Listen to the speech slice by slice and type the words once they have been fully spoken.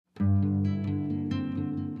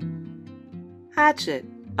Hatchet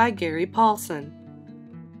by Gary Paulsen.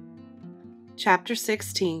 Chapter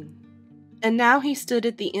 16. And now he stood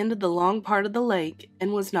at the end of the long part of the lake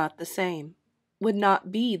and was not the same, would not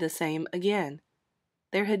be the same again.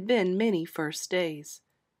 There had been many first days.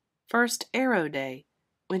 First arrow day,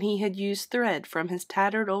 when he had used thread from his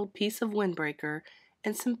tattered old piece of windbreaker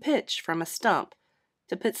and some pitch from a stump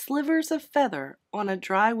to put slivers of feather on a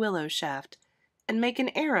dry willow shaft and make an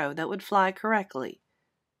arrow that would fly correctly.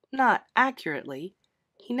 Not accurately,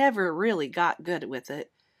 he never really got good with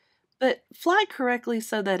it, but fly correctly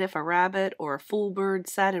so that if a rabbit or a fool bird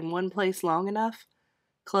sat in one place long enough,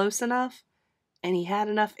 close enough, and he had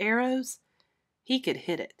enough arrows, he could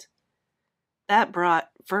hit it. That brought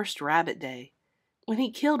first rabbit day, when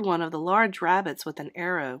he killed one of the large rabbits with an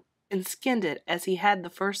arrow and skinned it as he had the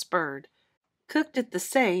first bird, cooked it the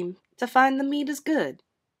same to find the meat as good.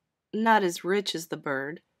 Not as rich as the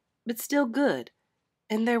bird, but still good.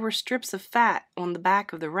 And there were strips of fat on the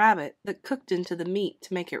back of the rabbit that cooked into the meat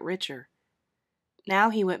to make it richer. Now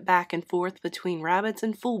he went back and forth between rabbits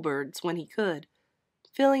and fool birds when he could,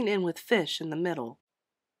 filling in with fish in the middle.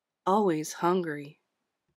 Always hungry.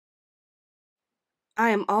 I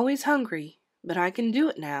am always hungry, but I can do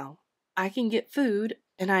it now. I can get food,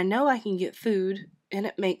 and I know I can get food, and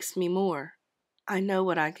it makes me more. I know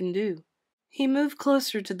what I can do. He moved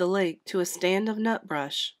closer to the lake to a stand of nut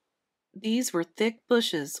brush. These were thick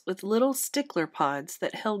bushes with little stickler pods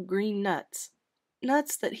that held green nuts.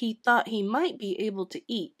 Nuts that he thought he might be able to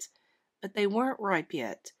eat, but they weren't ripe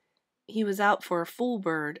yet. He was out for a fool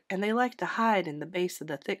bird, and they liked to hide in the base of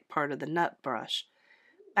the thick part of the nut brush,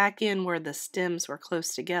 back in where the stems were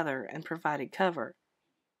close together and provided cover.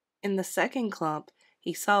 In the second clump,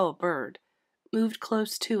 he saw a bird, moved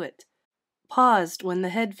close to it, paused when the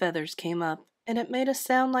head feathers came up, and it made a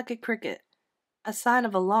sound like a cricket, a sign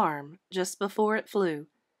of alarm just before it flew,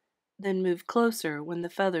 then moved closer when the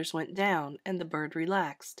feathers went down and the bird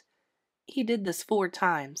relaxed. He did this 4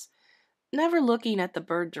 times, never looking at the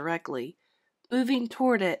bird directly, moving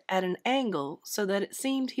toward it at an angle so that it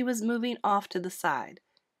seemed he was moving off to the side.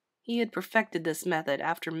 He had perfected this method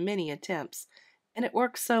after many attempts, and it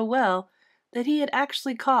worked so well that he had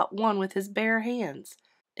actually caught one with his bare hands,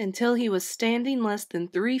 until he was standing less than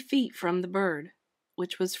 3 feet from the bird,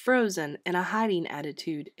 which was frozen in a hiding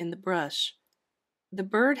attitude in the brush. The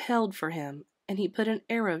bird held for him, and he put an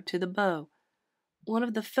arrow to the bow, one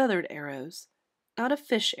of the feathered arrows, not a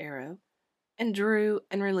fish arrow, and drew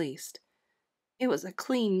and released. It was a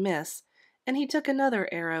clean miss, and he took another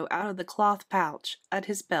arrow out of the cloth pouch at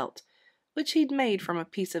his belt, which he'd made from a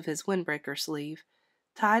piece of his windbreaker sleeve,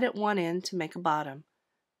 tied at one end to make a bottom.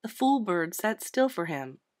 The fool bird sat still for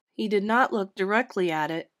him. He did not look directly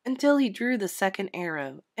at it until he drew the second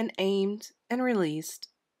arrow and aimed and released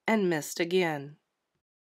and missed again.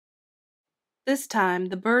 This time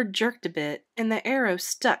the bird jerked a bit and the arrow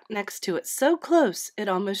stuck next to it so close it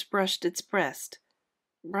almost brushed its breast.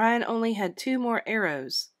 Brian only had 2 more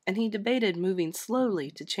arrows, and he debated moving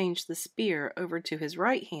slowly to change the spear over to his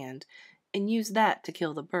right hand and use that to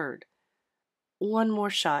kill the bird. 1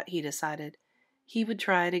 more shot, he decided. He would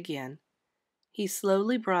try it again. He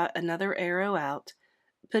slowly brought another arrow out,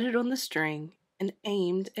 put it on the string, and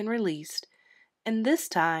aimed and released, and this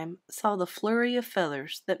time saw the flurry of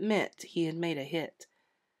feathers that meant he had made a hit.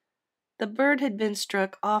 The bird had been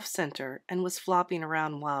struck off-center and was flopping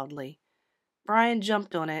around wildly. Brian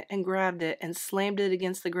jumped on it and grabbed it and slammed it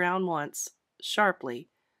against the ground once, sharply,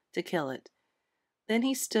 to kill it. Then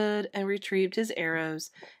he stood and retrieved his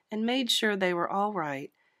arrows and made sure they were all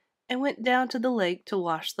right, and went down to the lake to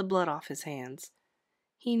wash the blood off his hands.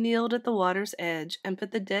 He kneeled at the water's edge and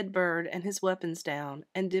put the dead bird and his weapons down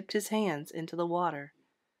and dipped his hands into the water.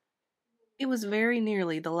 It was very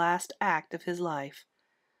nearly the last act of his life.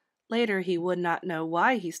 Later he would not know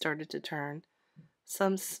why he started to turn.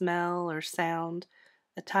 Some smell or sound,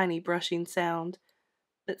 a tiny brushing sound,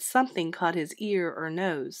 but something caught his ear or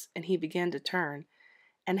nose, and he began to turn,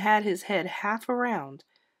 and had his head half around,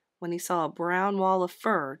 when he saw a brown wall of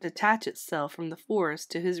fur detach itself from the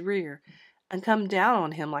forest to his rear and come down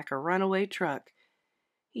on him like a runaway truck.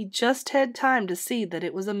 He just had time to see that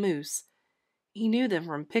it was a moose. He knew them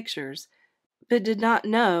from pictures, but did not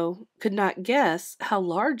know, could not guess how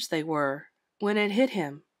large they were when it hit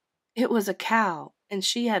him. It was a cow, and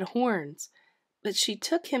she had horns, but she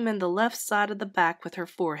took him in the left side of the back with her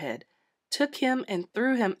forehead, took him and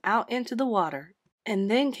threw him out into the water,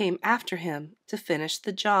 and then came after him to finish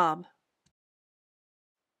the job.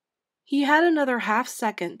 He had another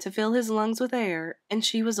half-second to fill his lungs with air, and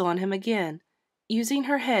she was on him again, using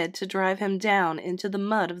her head to drive him down into the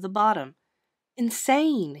mud of the bottom.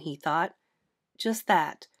 Insane, he thought. Just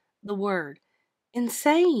that, the word.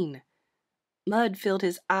 Insane! Mud filled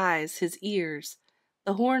his eyes, his ears.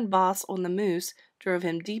 The horn boss on the moose drove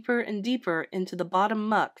him deeper and deeper into the bottom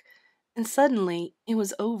muck, and suddenly it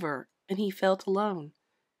was over, and he felt alone.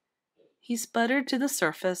 He sputtered to the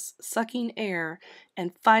surface, sucking air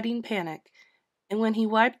and fighting panic, and when he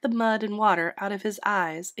wiped the mud and water out of his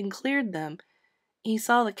eyes and cleared them, he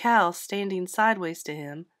saw the cow standing sideways to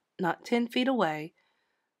him, not 10 feet away,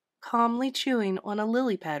 calmly chewing on a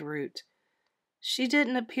lily pad root. She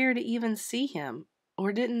didn't appear to even see him,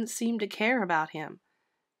 or didn't seem to care about him,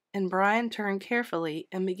 and Brian turned carefully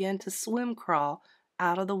and began to swim crawl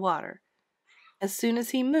out of the water. As soon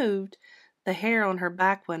as he moved, the hair on her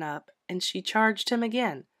back went up, and she charged him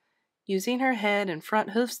again, using her head and front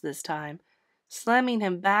hoofs this time, slamming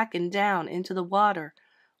him back and down into the water,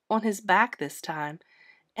 on his back this time,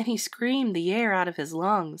 and he screamed the air out of his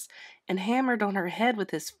lungs, and hammered on her head with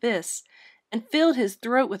his fists, and filled his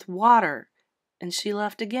throat with water, and she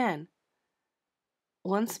left again.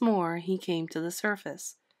 Once more he came to the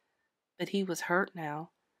surface, but he was hurt now,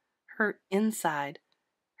 hurt inside,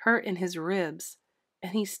 hurt in his ribs,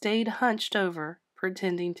 and he stayed hunched over,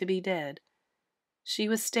 pretending to be dead. She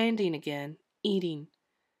was standing again, eating.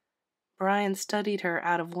 Brian studied her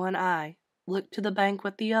out of one eye, looked to the bank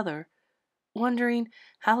with the other, wondering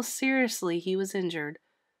how seriously he was injured,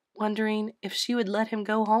 wondering if she would let him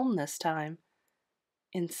go home this time.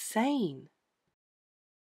 Insane!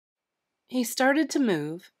 He started to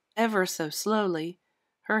move, ever so slowly.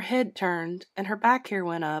 Her head turned, and her back hair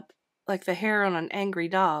went up, like the hair on an angry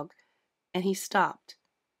dog, and he stopped,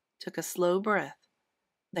 took a slow breath.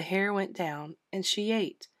 The hair went down, and she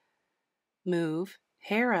ate. Move,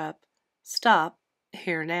 hair up, stop,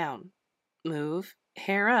 hair down. Move,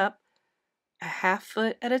 hair up, a half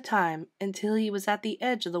foot at a time until he was at the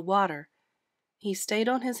edge of the water. He stayed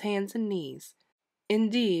on his hands and knees.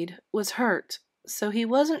 Indeed, was hurt, so he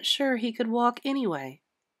wasn't sure he could walk anyway,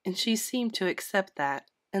 and she seemed to accept that,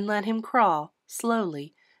 and let him crawl,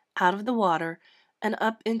 slowly, out of the water and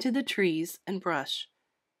up into the trees and brush.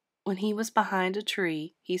 When he was behind a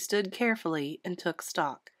tree, he stood carefully and took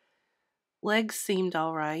stock. Legs seemed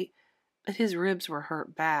all right, but his ribs were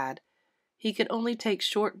hurt bad. He could only take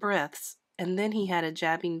short breaths, and then he had a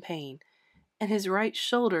jabbing pain, and his right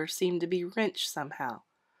shoulder seemed to be wrenched somehow.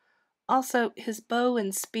 Also, his bow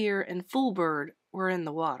and spear and full bird were in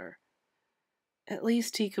the water. At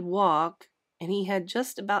least he could walk, and he had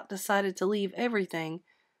just about decided to leave everything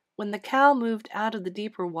when the cow moved out of the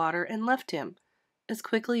deeper water and left him, as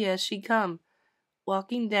quickly as she'd come,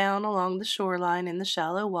 walking down along the shoreline in the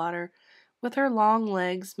shallow water, with her long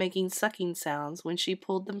legs making sucking sounds when she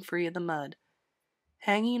pulled them free of the mud.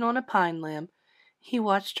 Hanging on a pine limb, he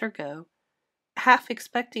watched her go, half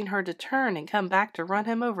expecting her to turn and come back to run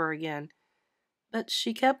him over again. But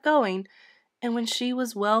she kept going, and when she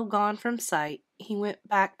was well gone from sight, he went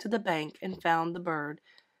back to the bank and found the bird,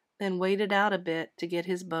 then waited out a bit to get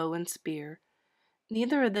his bow and spear.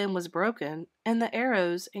 Neither of them was broken, and the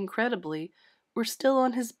arrows, incredibly, were still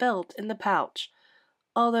on his belt in the pouch,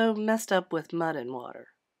 although messed up with mud and water.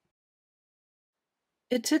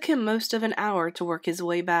 It took him most of an hour to work his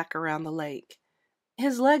way back around the lake.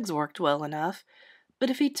 His legs worked well enough, but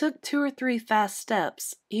if he took 2 or 3 fast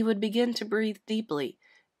steps, he would begin to breathe deeply,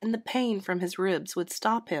 and the pain from his ribs would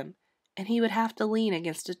stop him, and he would have to lean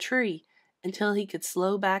against a tree until he could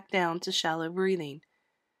slow back down to shallow breathing.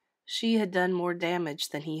 She had done more damage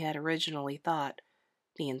than he had originally thought.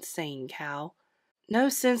 The insane cow. No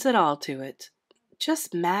sense at all to it.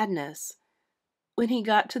 Just madness. When he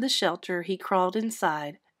got to the shelter, he crawled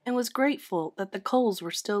inside and was grateful that the coals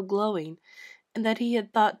were still glowing and that he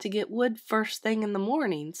had thought to get wood first thing in the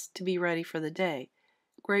mornings to be ready for the day.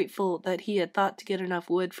 Grateful that he had thought to get enough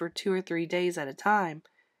wood for 2 or 3 days at a time.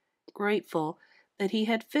 Grateful that he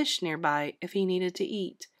had fish nearby if he needed to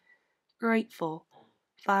eat. Grateful,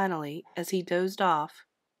 finally, as he dozed off,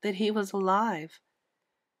 that he was alive.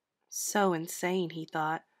 So insane, he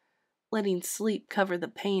thought, letting sleep cover the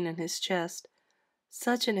pain in his chest.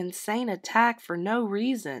 Such an insane attack for no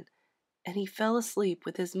reason, and he fell asleep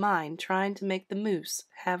with his mind trying to make the moose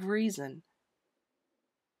have reason.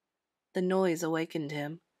 The noise awakened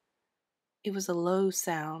him. It was a low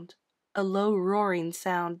sound, a low roaring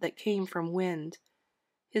sound that came from wind.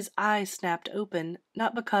 His eyes snapped open,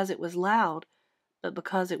 not because it was loud, but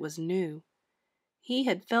because it was new. He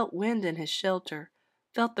had felt wind in his shelter,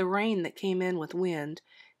 felt the rain that came in with wind,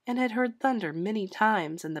 and had heard thunder many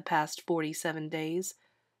times in the past 47 days,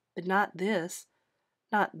 but not this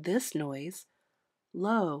noise.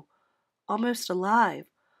 Low, almost alive,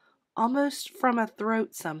 almost from a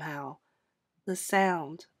throat somehow. The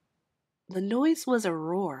sound. The noise was a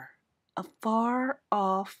roar. a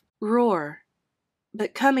far-off roar,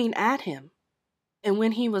 but coming at him. And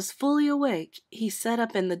when he was fully awake, he sat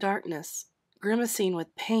up in the darkness, grimacing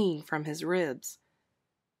with pain from his ribs.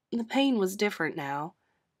 The pain was different now,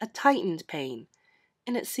 a tightened pain,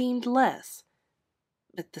 and it seemed less.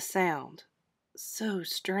 But the sound, so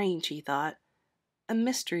strange, he thought, a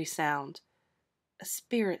mystery sound, a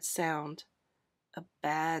spirit sound, a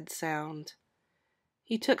bad sound.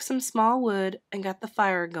 He took some small wood and got the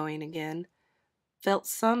fire going again, felt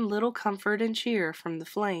some little comfort and cheer from the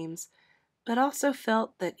flames, but also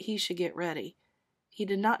felt that he should get ready. He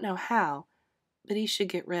did not know how, but he should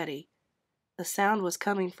get ready. The sound was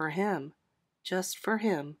coming for him, just for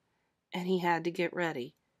him, and he had to get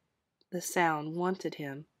ready. The sound wanted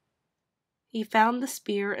him. He found the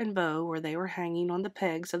spear and bow where they were hanging on the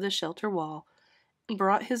pegs of the shelter wall, and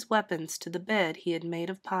brought his weapons to the bed he had made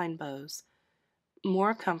of pine boughs.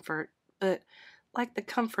 More comfort, but, like the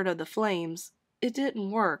comfort of the flames, it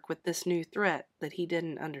didn't work with this new threat that he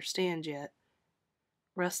didn't understand yet.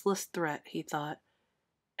 Restless threat, he thought,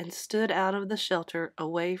 and stood out of the shelter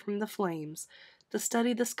away from the flames to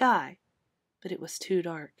study the sky, but it was too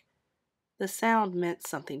dark. The sound meant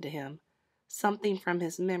something to him, something from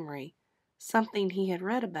his memory, something he had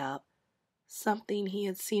read about, something he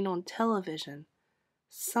had seen on television,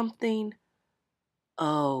 something...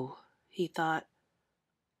 Oh, he thought.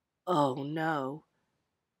 Oh, no.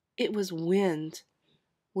 It was wind.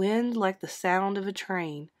 Wind like the sound of a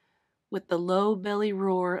train, with the low belly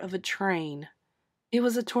roar of a train. It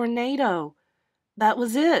was a tornado. That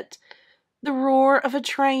was it. The roar of a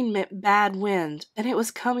train meant bad wind, and it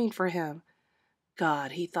was coming for him.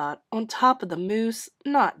 God, he thought, on top of the moose,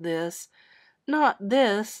 not this, not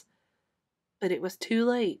this. But it was too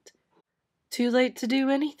late. Too late to do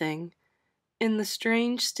anything. In the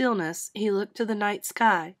strange stillness, he looked to the night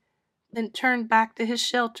sky, then turned back to his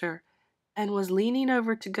shelter, and was leaning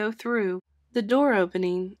over to go through the door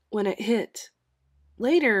opening when it hit.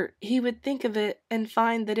 Later, he would think of it and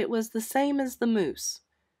find that it was the same as the moose.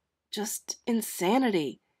 Just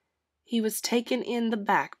insanity. He was taken in the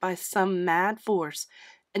back by some mad force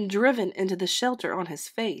and driven into the shelter on his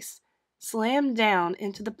face, slammed down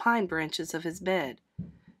into the pine branches of his bed.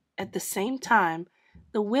 At the same time,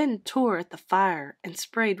 the wind tore at the fire and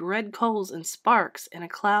sprayed red coals and sparks in a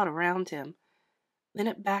cloud around him. Then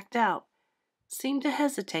it backed out, seemed to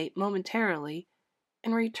hesitate momentarily,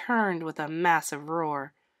 and returned with a massive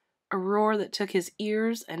roar, a roar that took his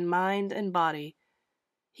ears and mind and body.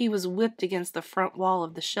 He was whipped against the front wall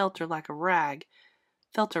of the shelter like a rag,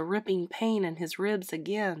 felt a ripping pain in his ribs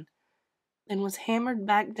again, then was hammered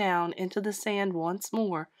back down into the sand once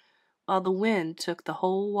more, while the wind took the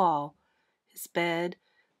whole wall, his bed,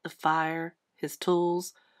 the fire, his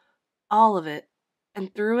tools, all of it,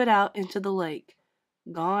 and threw it out into the lake,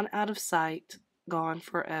 gone out of sight, gone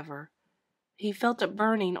forever. He felt it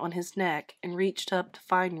burning on his neck and reached up to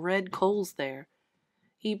find red coals there.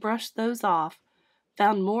 He brushed those off,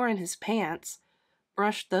 found more in his pants,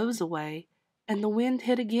 brushed those away, and the wind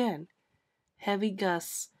hit again. Heavy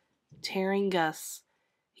gusts, tearing gusts.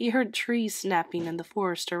 He heard trees snapping in the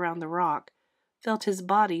forest around the rock, felt his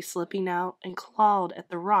body slipping out and clawed at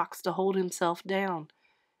the rocks to hold himself down.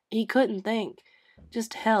 He couldn't think,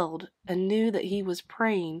 just held and knew that he was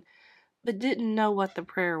praying, but didn't know what the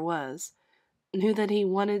prayer was. Knew that he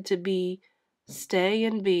wanted to be, stay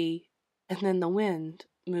and be, and then the wind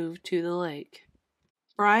moved to the lake.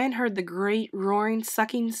 Brian heard the great roaring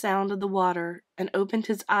sucking sound of the water and opened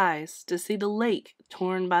his eyes to see the lake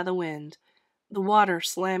torn by the wind, the water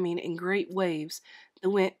slamming in great waves that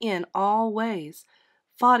went in all ways,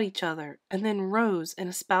 fought each other, and then rose in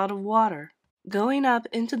a spout of water, going up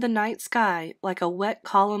into the night sky like a wet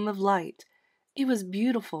column of light. It was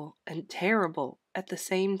beautiful and terrible at the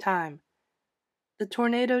same time. The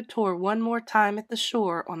tornado tore one more time at the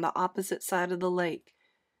shore on the opposite side of the lake.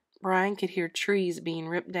 Brian could hear trees being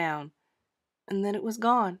ripped down, and then it was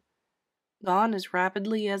gone. Gone as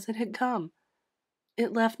rapidly as it had come.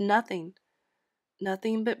 It left nothing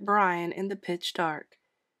but Brian in the pitch dark.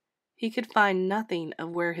 He could find nothing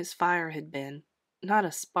of where his fire had been, not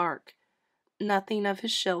a spark. Nothing of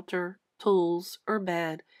his shelter, tools, or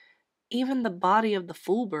bed. Even the body of the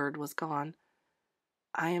fool bird was gone.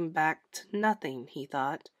 I am back to nothing, he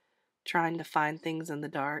thought, trying to find things in the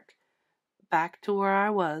dark. Back to where I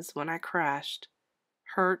was when I crashed.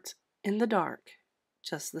 Hurt in the dark,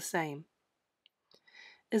 just the same.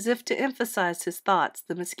 As if to emphasize his thoughts,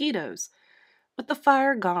 the mosquitoes, with the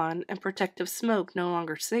fire gone and protective smoke no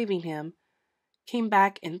longer saving him, came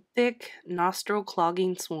back in thick,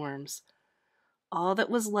 nostril-clogging swarms. All that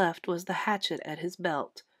was left was the hatchet at his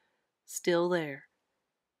belt, still there.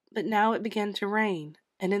 But now it began to rain,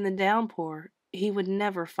 and in the downpour he would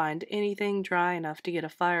never find anything dry enough to get a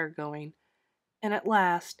fire going, and at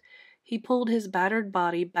last he pulled his battered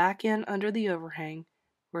body back in under the overhang,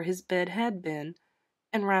 where his bed had been,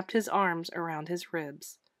 and wrapped his arms around his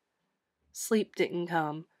ribs. Sleep didn't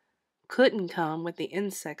come, couldn't come with the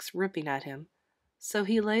insects ripping at him, so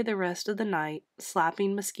he lay the rest of the night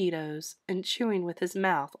slapping mosquitoes and chewing with his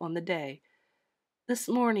mouth on the day. This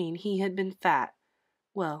morning he had been fat,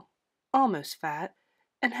 well, almost fat,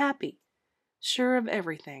 and happy, sure of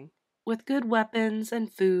everything, with good weapons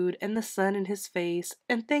and food and the sun in his face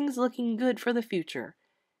and things looking good for the future.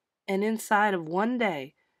 And inside of one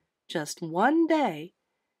day, just one day,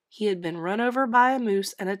 he had been run over by a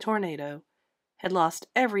moose and a tornado, had lost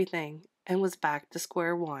everything, and was back to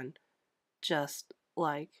square one, just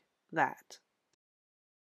like that.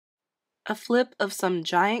 A flip of some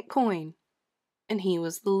giant coin, and he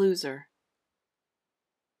was the loser.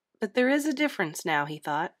 But there is a difference now, he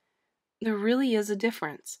thought. There really is a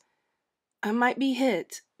difference. I might be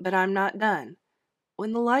hit, but I'm not done.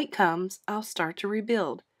 When the light comes, I'll start to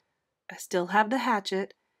rebuild. I still have the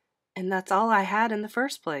hatchet, and that's all I had in the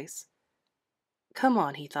first place. Come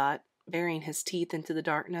on, he thought, burying his teeth into the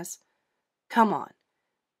darkness. Come on.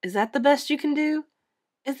 Is that the best you can do?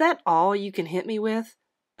 Is that all you can hit me with?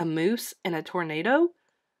 A moose and a tornado?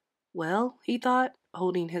 Well, he thought,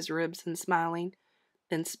 holding his ribs and smiling,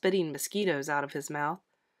 then spitting mosquitoes out of his mouth.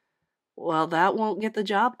 Well, that won't get the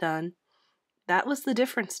job done. That was the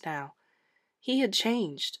difference now. He had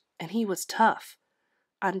changed, and he was tough.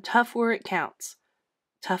 I'm tough where it counts.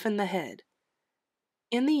 Tough in the head.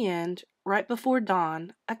 In the end, right before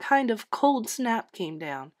dawn, a kind of cold snap came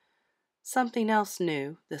down. Something else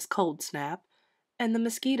new, this cold snap, and the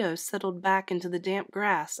mosquitoes settled back into the damp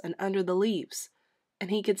grass and under the leaves,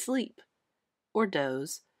 and he could sleep, or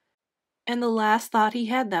doze. And the last thought he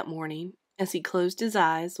had that morning, as he closed his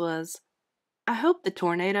eyes, was, I hope the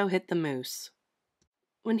tornado hit the moose.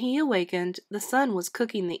 When he awakened, the sun was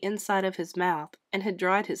cooking the inside of his mouth and had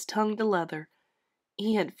dried his tongue to leather.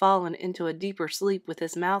 He had fallen into a deeper sleep with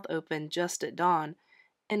his mouth open just at dawn,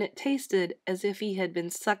 and it tasted as if he had been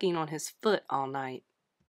sucking on his foot all night.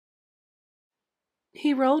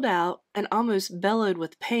 He rolled out and almost bellowed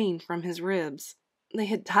with pain from his ribs. They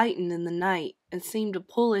had tightened in the night and seemed to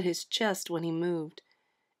pull at his chest when he moved.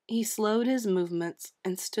 He slowed his movements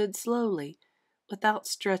and stood slowly, without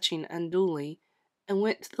stretching unduly, and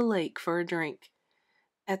went to the lake for a drink.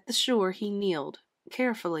 At the shore he kneeled,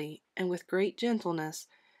 carefully and with great gentleness,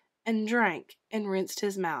 and drank and rinsed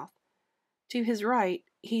his mouth. To his right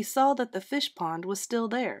he saw that the fish pond was still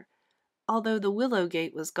there, although the willow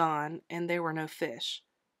gate was gone and there were no fish.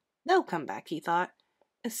 They'll come back, he thought,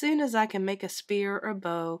 as soon as I can make a spear or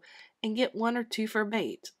bow and get one or two for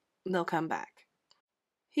bait. They'll come back.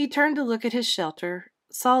 He turned to look at his shelter,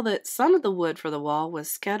 saw that some of the wood for the wall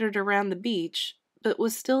was scattered around the beach, but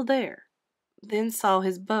was still there. Then saw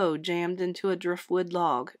his bow jammed into a driftwood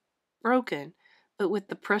log, broken, but with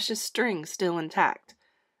the precious string still intact.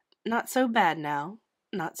 Not so bad now,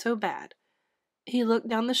 not so bad. He looked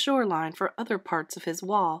down the shoreline for other parts of his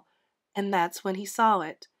wall, and that's when he saw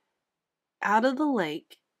it. Out of the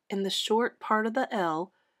lake, in the short part of the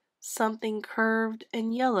L, something curved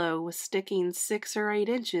and yellow was sticking 6 or 8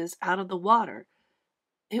 inches out of the water.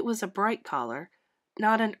 It was a bright collar,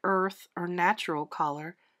 not an earth or natural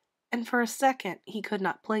collar, and for a second he could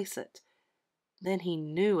not place it. Then he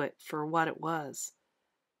knew it for what it was.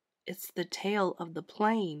 It's the tail of the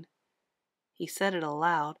plane. He said it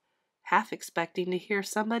aloud, half expecting to hear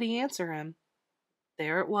somebody answer him.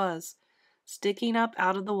 There it was, sticking up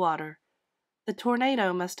out of the water. The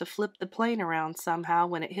tornado must have flipped the plane around somehow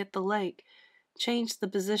when it hit the lake, changed the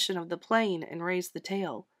position of the plane, and raised the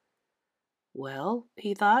tail. Well,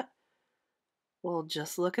 he thought, well,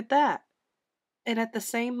 just look at that. And at the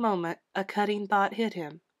same moment a cutting thought hit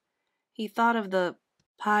him. He thought of the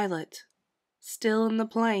pilot, still in the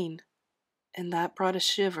plane, and that brought a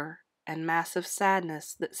shiver and massive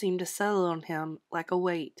sadness that seemed to settle on him like a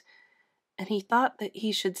weight. And he thought that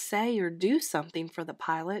he should say or do something for the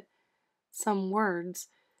pilot, some words,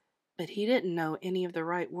 but he didn't know any of the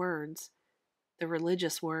right words, the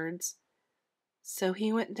religious words. So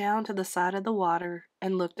he went down to the side of the water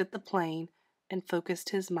and looked at the plane and focused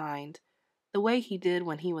his mind, the way he did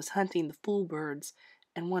when he was hunting the fool birds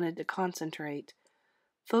and wanted to concentrate,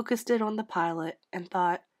 focused it on the pilot and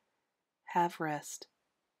thought, have rest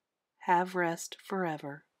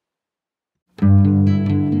forever.